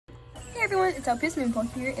everyone, it's LPS Moonfall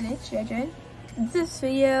here, and it's JJ. This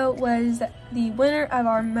video was the winner of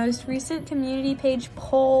our most recent community page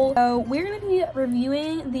poll. So we're going to be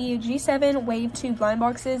reviewing the G-7 Wave 2 blind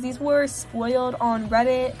boxes. These were spoiled on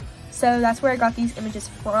Reddit, so that's where I got these images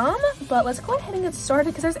from. But let's go ahead and get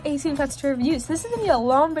started because there's 18 pets to review. So this is going to be a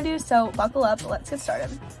long video, so buckle up. Let's get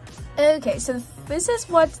started. Okay, so this is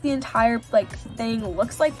what the entire thing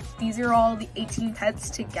looks like. These are all the 18 pets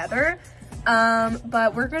together.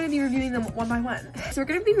 But we're going to be reviewing them one by one. So we're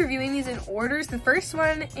going to be reviewing these in orders. The first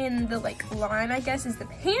one in the line, I guess, is the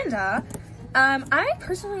panda. I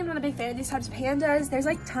personally am not a big fan of these types of pandas. There's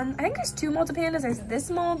tons. I think there's two molds of pandas. There's this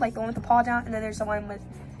mold, the one with the paw down, and then there's the one with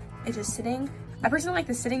it just sitting. I personally like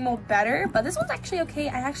the sitting mold better, but this one's actually okay.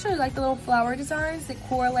 I actually like the little flower designs that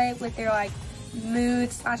correlate with their mood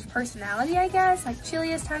 / personality, I guess,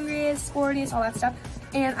 chilliest, hungriest, sportiest, all that stuff.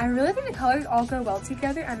 And I really think the colors all go well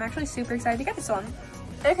together. I'm actually super excited to get this one.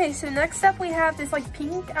 Okay, so next up we have this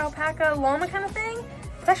pink alpaca llama kind of thing.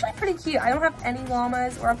 It's actually pretty cute. I don't have any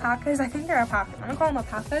llamas or alpacas. I think they're alpacas. I'm gonna call them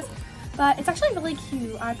alpacas, but it's actually really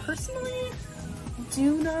cute. I personally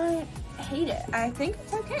do not hate it. I think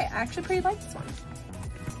it's okay. I actually pretty like this one.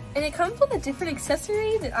 And it comes with a different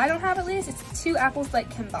accessory that I don't have, at least. It's two apples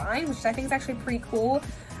combined, which I think is actually pretty cool.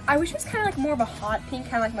 I wish it was kind of more of a hot pink,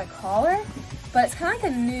 kind of like my collar, but it's kind of a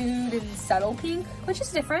nude and subtle pink, which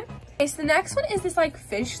is different. Okay, so the next one is this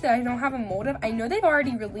fish that I don't have a mold of. I know they've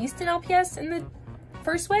already released an LPS in the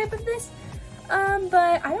first wave of this,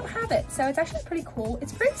 but I don't have it, so it's actually pretty cool.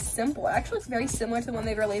 It's pretty simple. It actually looks very similar to the one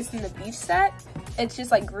they released in the beach set. It's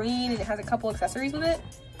just green and it has a couple accessories with it.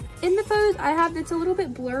 In the photos I have, it's a little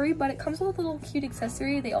bit blurry, but it comes with a little cute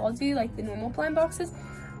accessory. They all do, the normal blind boxes.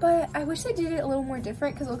 But I wish they did it a little more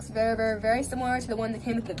different because it looks very, very, very similar to the one that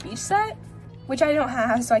came with the beach set, which I don't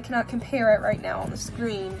have, so I cannot compare it right now on the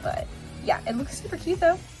screen. But yeah, it looks super cute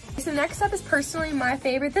though. So next up is personally my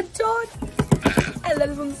favorite, the dog. I love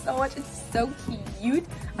this one so much. It's so cute.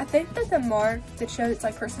 I think that the mark that shows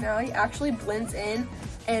its personality actually blends in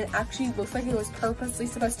and actually looks like it was purposely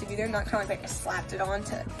supposed to be there, not kind of I slapped it on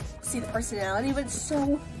to see the personality, but it's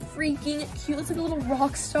so freaking cute. It's like a little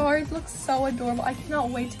rock star. It looks so adorable. I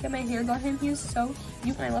cannot wait to get my hands on him. He is so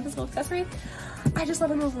cute and I love his little accessory. I just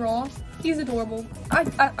love him overall. He's adorable. I'm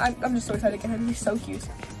just so excited to get him. He's so cute.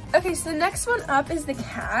 Okay, so the next one up is the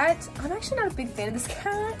cat. I'm actually not a big fan of this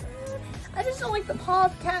cat. I just don't like the paw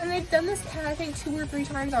of the cat, and they've done this cat I think 2 or 3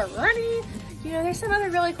 times already. You know, there's some other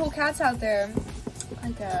really cool cats out there.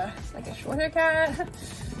 Like a short hair cat.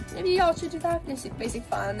 Maybe y'all should do that. It's basic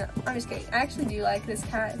fun. I'm just kidding. I actually do like this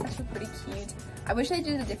cat. It's actually pretty cute. I wish they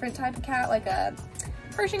did a different type of cat, like a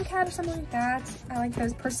Persian cat or something like that. I like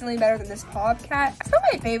those personally better than this paw of cat. It's not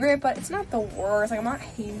my favorite, but it's not the worst. I'm not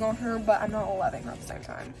hating on her, but I'm not loving her at the same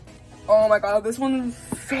time. Oh my god, this one is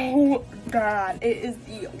so bad. It is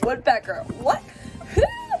the woodpecker. What?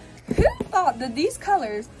 Who thought that these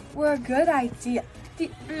colors were a good idea?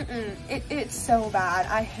 It's so bad.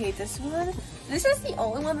 I hate this one. This is the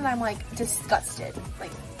only one that I'm disgusted.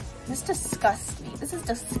 This disgusts me. This is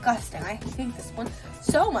disgusting. I hate this one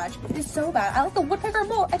so much. It is so bad. I like the woodpecker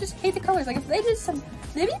mold. I just hate the colors. If they did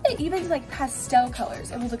maybe if they even pastel colors,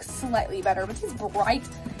 it would look slightly better. But these bright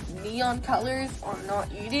neon colors are not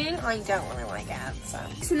eating. I don't really like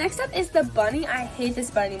it. So next up is the bunny. I hate this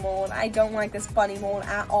bunny mold. I don't like this bunny mold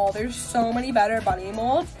at all. There's so many better bunny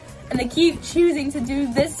molds, and they keep choosing to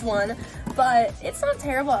do this one, but it's not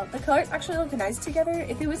terrible. The colors actually look nice together.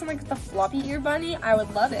 If it was the floppy ear bunny, I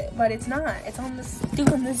would love it, but it's not. It's on this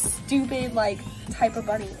stupid type of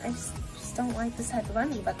bunny. I just don't like this type of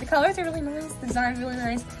bunny, but the colors are really nice, the design's really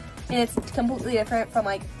nice, and it's completely different from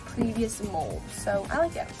previous molds, so I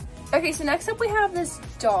like it. Okay, so next up we have this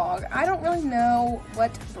dog. I don't really know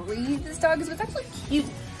what breed this dog is, but it's actually cute.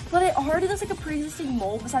 But it already looks like a pre-existing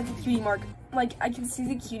mold besides the cutie mark. I can see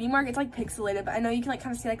the cutie mark. It's pixelated, but I know you can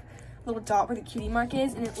kind of see a little dot where the cutie mark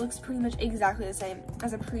is, and it looks pretty much exactly the same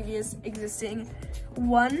as a previous existing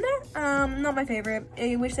one. Not my favorite.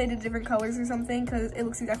 I wish they did different colors or something because it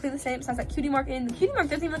looks exactly the same. Besides that cutie mark, and the cutie mark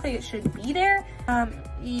doesn't even look like it should be there.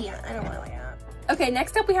 Yeah, I don't really like that. Okay,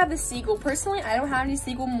 next up we have the seagull. Personally, I don't have any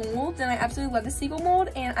seagull molds, and I absolutely love the seagull mold,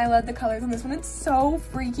 and I love the colors on this one. It's so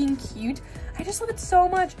freaking cute. I just love it so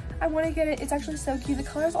much. I want to get it. It's actually so cute. The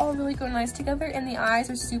colors all really go nice together, and the eyes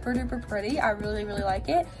are super duper pretty. I really, really like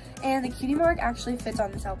it. And the cutie mark actually fits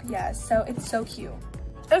on this LPS, so it's so cute.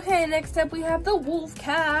 Okay, next up we have the wolf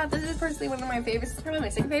cat. This is personally one of my favorites. It's probably my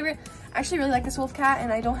second favorite. I actually really like this wolf cat,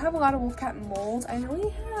 and I don't have a lot of wolf cat molds. I only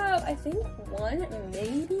have, I think, 1,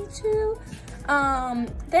 maybe 2.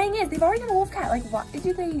 Thing is, they've already done a wolf cat. Why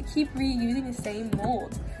do they keep reusing the same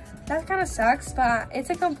molds? that kind of sucks, but it's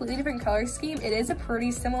a completely different color scheme. It is a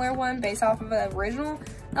pretty similar one based off of the original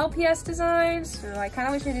LPS design, so I kind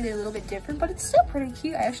of wish they did it a little bit different, but it's still pretty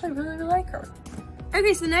cute. I actually really, really like her.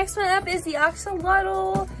 Okay, so the next one up is the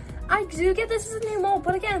Axolotl. I do get this as a new mold,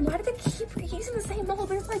 but again, why do they keep using the same mold?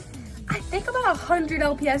 There's like, I think about 100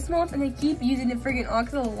 LPS molds, and they keep using the friggin'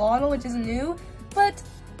 Axolotl, which is new, but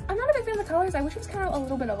I'm not a big fan of the colors. I wish it was kind of a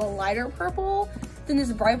little bit of a lighter purple than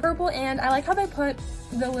this bright purple, and I like how they put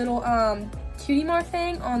the little cutie mark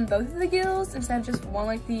thing on both of the gills instead of just one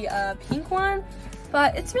like the pink one,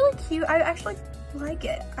 but it's really cute. I actually like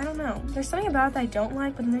it. I don't know. There's something about it that I don't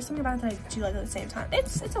like, but then there's something about it that I do like at the same time.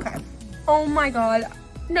 It's okay. Oh my god.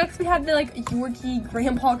 Next we have the like Yorkie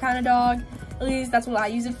grandpa kind of dog. At least that's what I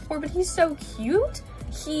use it for, but he's so cute.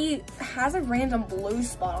 He has a random blue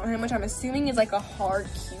spot on him, which I'm assuming is like a hard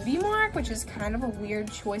cutie mark, which is kind of a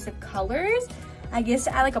weird choice of colors. I guess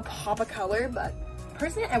to add like a pop of color, but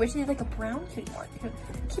personally I wish they had like a brown cutie mark.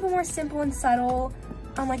 Keep it more simple and subtle,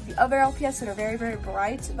 unlike the other LPS that are very, very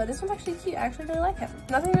bright, but this one's actually cute. I actually really like him.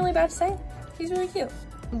 Nothing really bad to say. He's really cute.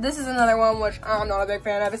 This is another one which I'm not a big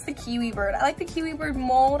fan of. It's the Kiwi Bird. I like the Kiwi Bird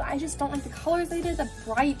mold. I just don't like the colors they did. The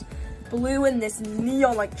bright blue and this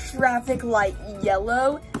neon like traffic light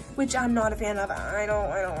yellow, which I'm not a fan of. I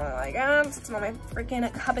don't really like it. It's not my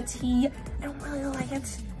freaking cup of tea. I don't really like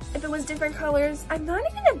it. If it was different colors, I'm not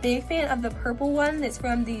even a big fan of the purple one that's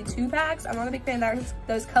from the 2-packs. I'm not a big fan of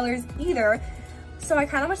those colors either. So I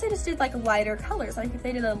kind of wish they just did like lighter colors. Like if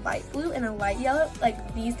they did a light blue and a light yellow,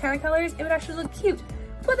 like these kind of colors, it would actually look cute.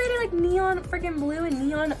 But they did like neon freaking blue and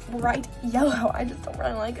neon bright yellow. I just don't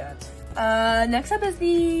really like it. Next up is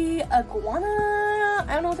the Iguana.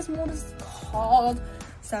 I don't know what this mold is called,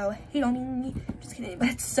 so hate on me. Just kidding, but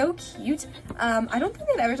it's so cute. I don't think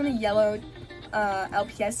they've ever done a yellow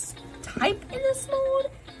LPS type in this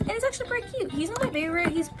mold, and it's actually pretty cute. He's not my favorite.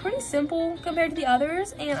 He's pretty simple compared to the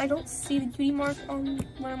others, and I don't see the cutie mark on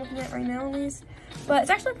what I'm looking at right now at least, but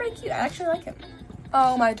it's actually pretty cute. I actually like him.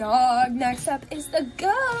 Oh my dog. Next up is the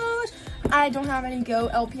goat. I don't have any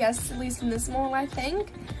goat LPS, at least in this mold, I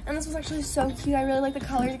think. And this was actually so cute. I really like the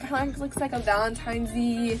colors. It kind of looks like a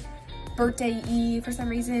Valentine's-y, birthday-y for some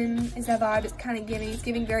reason is that vibe it's kind of giving. It's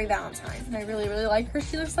giving very Valentine's, and I really, really like her.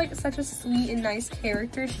 She looks like such a sweet and nice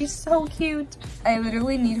character. She's so cute. I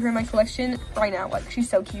literally need her in my collection right now. Like, she's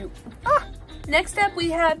so cute. Ah! Next up, we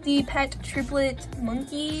have the pet triplet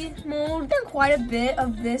monkey mold. I've done quite a bit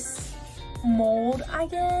of this mold, I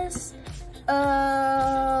guess.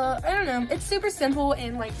 I don't know. It's super simple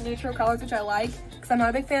in like neutral colors, which I like because I'm not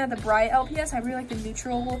a big fan of the bright LPS. I really like the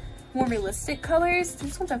neutral, more realistic colors.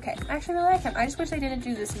 This one's okay. I actually really like him. I just wish they didn't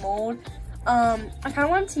do this mold. I kind of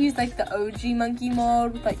wanted to use like the OG monkey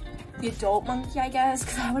mold with like the adult monkey, I guess,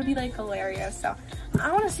 because that would be like hilarious. So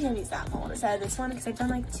I want to see him use that mold instead of this one because I've done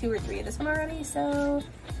like 2 or 3 of this one already. So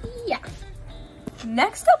yeah.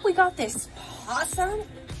 Next up, we got this possum.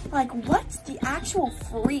 Like, what the actual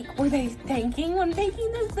freak were they thinking when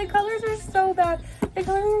making this? The colors are so bad. The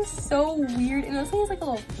colors are so weird. And this thing has like a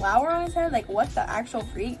little flower on his head. Like, what the actual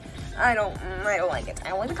freak? I don't like it. I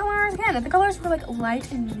don't like the colors. Again, if the colors were like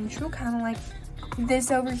light and neutral, kind of like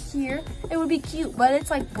this over here, it would be cute. But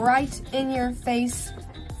it's like bright in your face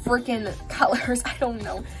freaking colors. I don't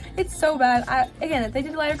know. It's so bad. Again, if they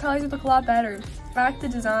did lighter colors, it would look a lot better. I like the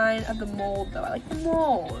design of the mold, though. I like the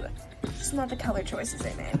mold. Just not the color choices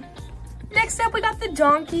they made. Next up, we got the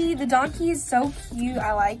donkey. The donkey is so cute.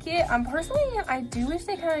 I like it. Personally, I do wish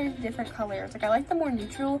they kind of did different colors. Like, I like the more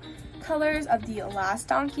neutral colors of the last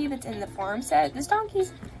donkey that's in the farm set. This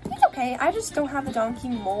donkey's, he's okay. I just don't have the donkey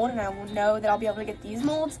mold, and I will know that I'll be able to get these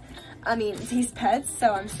molds. I mean, these pets.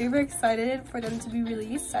 So I'm super excited for them to be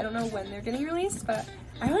released. I don't know when they're getting released, but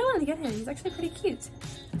I really wanted to get him. He's actually pretty cute.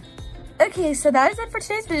 Okay, so that is it for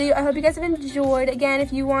today's video. I hope you guys have enjoyed. Again,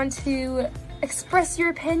 if you want to express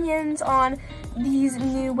your opinions on these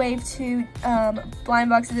new Wave 2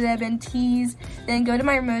 blind boxes that have been teased, then go to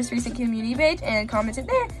my most recent community page and comment it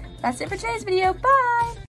there. That's it for today's video. Bye!